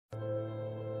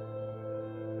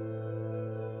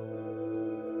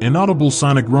Inaudible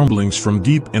sonic rumblings from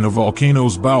deep in a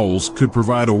volcano's bowels could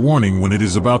provide a warning when it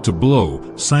is about to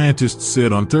blow, scientists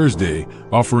said on Thursday,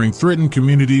 offering threatened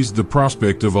communities the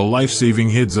prospect of a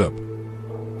life-saving heads-up.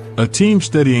 A team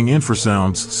studying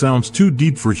infrasounds sounds too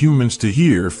deep for humans to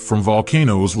hear from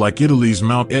volcanoes like Italy's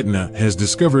Mount Etna has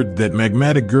discovered that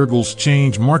magmatic gurgles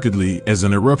change markedly as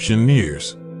an eruption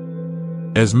nears.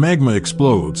 As magma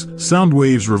explodes, sound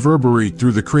waves reverberate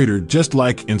through the crater just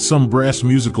like in some brass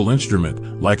musical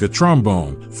instrument, like a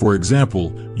trombone, for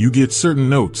example. You get certain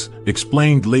notes,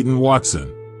 explained Leighton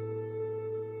Watson.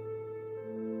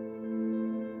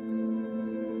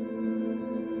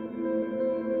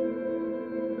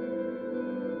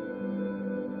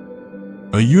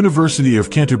 A University of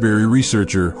Canterbury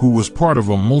researcher who was part of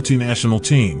a multinational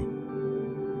team.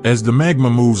 As the magma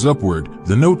moves upward,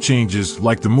 the note changes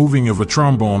like the moving of a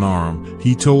trombone arm,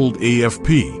 he told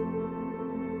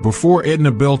AFP. Before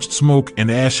Etna belched smoke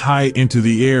and ash high into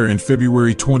the air in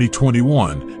February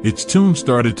 2021, its tune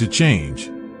started to change.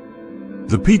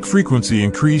 The peak frequency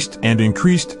increased and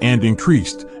increased and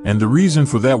increased, and the reason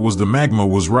for that was the magma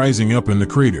was rising up in the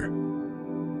crater.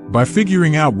 By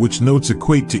figuring out which notes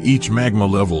equate to each magma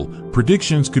level,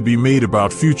 predictions could be made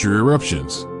about future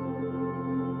eruptions.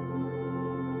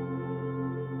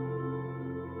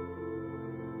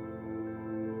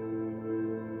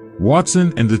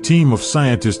 Watson and the team of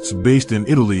scientists based in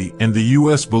Italy and the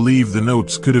US believe the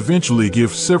notes could eventually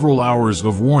give several hours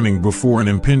of warning before an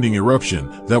impending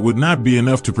eruption. That would not be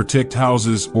enough to protect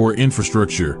houses or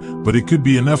infrastructure, but it could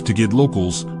be enough to get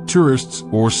locals, tourists,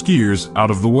 or skiers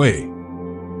out of the way.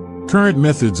 Current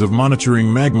methods of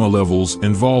monitoring magma levels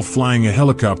involve flying a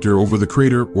helicopter over the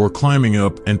crater or climbing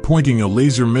up and pointing a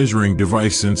laser measuring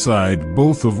device inside,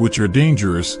 both of which are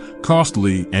dangerous,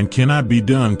 costly, and cannot be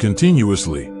done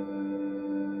continuously.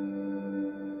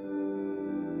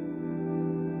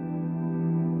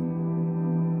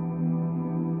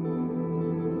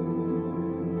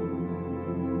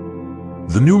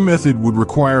 The new method would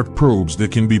require probes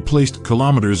that can be placed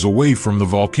kilometers away from the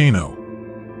volcano.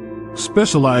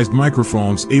 Specialized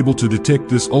microphones able to detect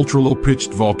this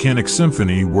ultra-low-pitched volcanic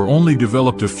symphony were only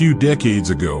developed a few decades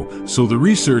ago, so the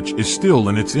research is still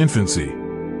in its infancy.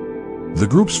 The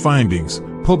group's findings,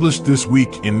 published this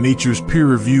week in Nature's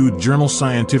peer-reviewed journal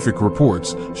Scientific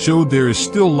Reports, showed there is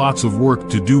still lots of work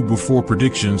to do before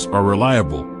predictions are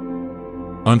reliable.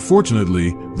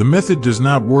 Unfortunately, the method does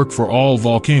not work for all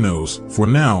volcanoes. For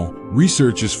now,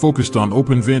 research is focused on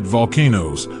open-vent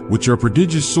volcanoes, which are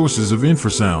prodigious sources of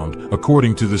infrasound,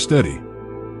 according to the study.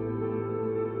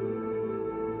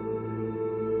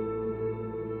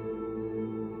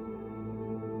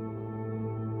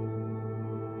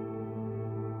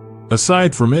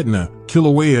 Aside from Etna,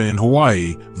 Kilauea in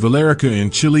Hawaii, Vilarica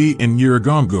in Chile, and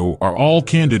Nyiragongo are all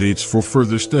candidates for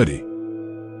further study.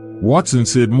 Watson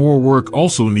said more work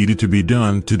also needed to be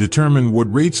done to determine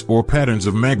what rates or patterns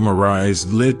of magma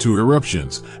rise led to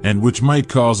eruptions, and which might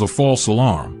cause a false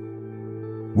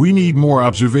alarm. We need more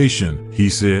observation, he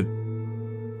said.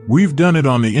 We've done it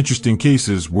on the interesting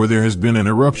cases where there has been an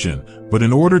eruption, but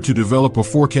in order to develop a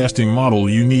forecasting model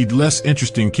you need less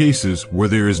interesting cases where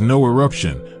there is no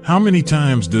eruption. How many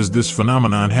times does this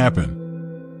phenomenon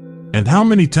happen? And how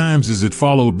many times is it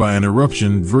followed by an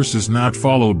eruption versus not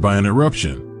followed by an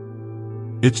eruption?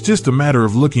 It's just a matter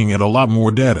of looking at a lot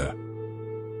more data.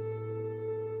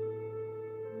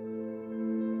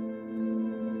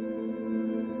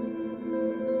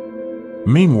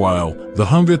 Meanwhile, the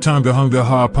Hunga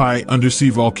Ha'apai undersea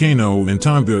volcano in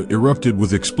Tonga erupted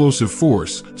with explosive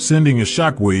force, sending a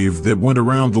shockwave that went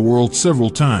around the world several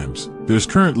times. There's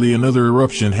currently another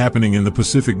eruption happening in the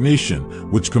Pacific Nation,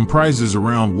 which comprises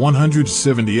around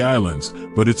 170 islands,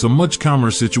 but it's a much calmer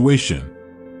situation.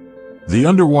 The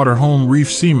underwater home reef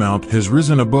seamount has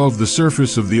risen above the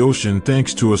surface of the ocean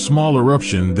thanks to a small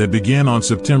eruption that began on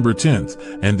September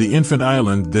 10th, and the infant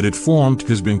island that it formed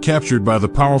has been captured by the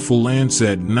powerful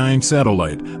Landsat 9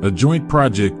 satellite, a joint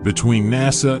project between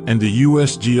NASA and the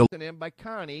U.S.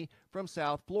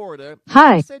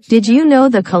 Hi, did you know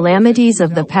the calamities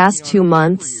of the past 2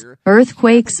 months?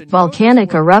 Earthquakes,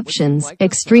 volcanic eruptions,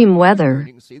 extreme weather.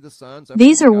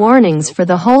 These are warnings for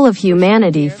the whole of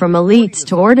humanity, from elites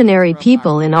to ordinary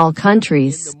people in all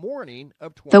countries.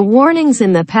 The warnings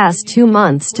in the past 2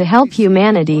 months to help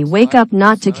humanity wake up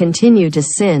not to continue to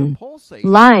sin.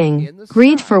 Lying,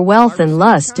 greed for wealth and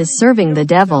lust is serving the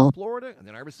devil.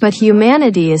 But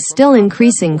humanity is still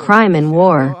increasing crime and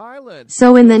war.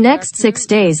 So in the next 6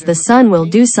 days the sun will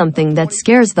do something that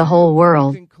scares the whole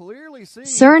world.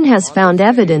 CERN has found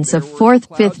evidence of fourth,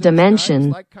 fifth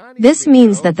dimension. This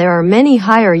means that there are many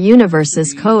higher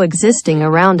universes coexisting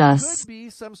around us.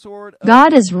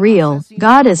 God is real,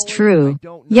 God is true.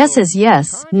 Yes is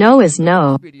yes, no is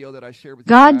no.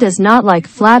 God does not like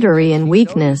flattery and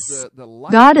weakness.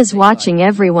 God is watching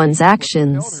everyone's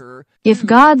actions. If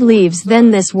God leaves, then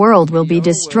this world will be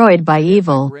destroyed by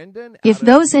evil. If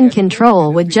those in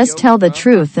control would just tell the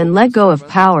truth and let go of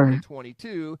power,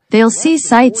 they'll see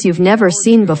sights you've never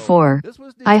seen before.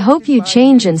 I hope you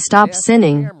change and stop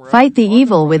sinning. Fight the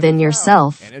evil within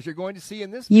yourself.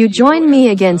 You join me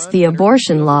against the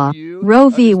abortion law, Roe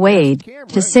v. Wade,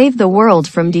 to save the world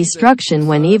from destruction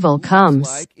when evil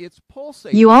comes.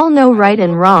 You all know right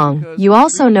and wrong. You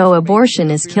also know abortion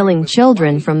is killing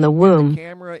children from the womb.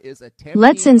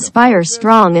 Let's inspire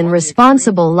strong and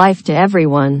responsible life to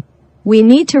everyone. We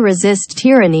need to resist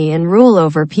tyranny and rule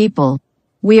over people.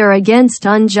 We are against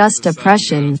unjust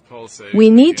oppression. We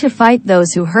need to fight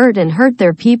those who hurt and hurt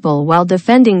their people while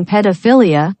defending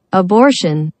pedophilia,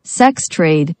 abortion, sex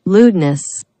trade, lewdness.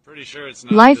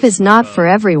 Life is not for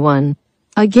everyone.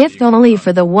 A gift only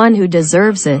for the one who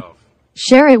deserves it.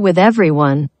 Share it with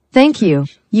everyone. Thank you.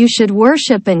 You should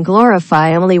worship and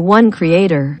glorify only one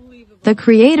Creator. The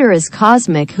Creator is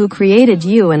cosmic, who created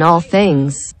you and all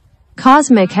things.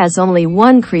 Cosmic has only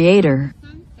one Creator.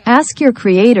 Ask your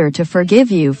Creator to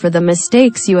forgive you for the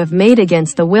mistakes you have made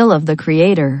against the will of the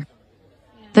Creator.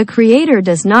 The Creator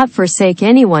does not forsake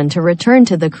anyone to return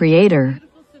to the Creator.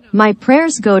 My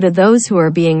prayers go to those who are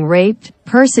being raped,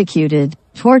 persecuted,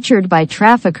 tortured by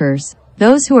traffickers,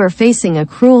 those who are facing a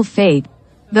cruel fate,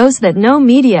 those that no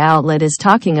media outlet is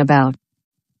talking about.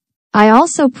 I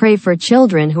also pray for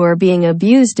children who are being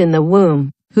abused in the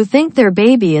womb, who think their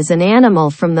baby is an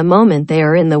animal from the moment they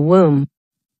are in the womb.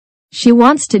 She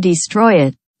wants to destroy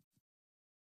it.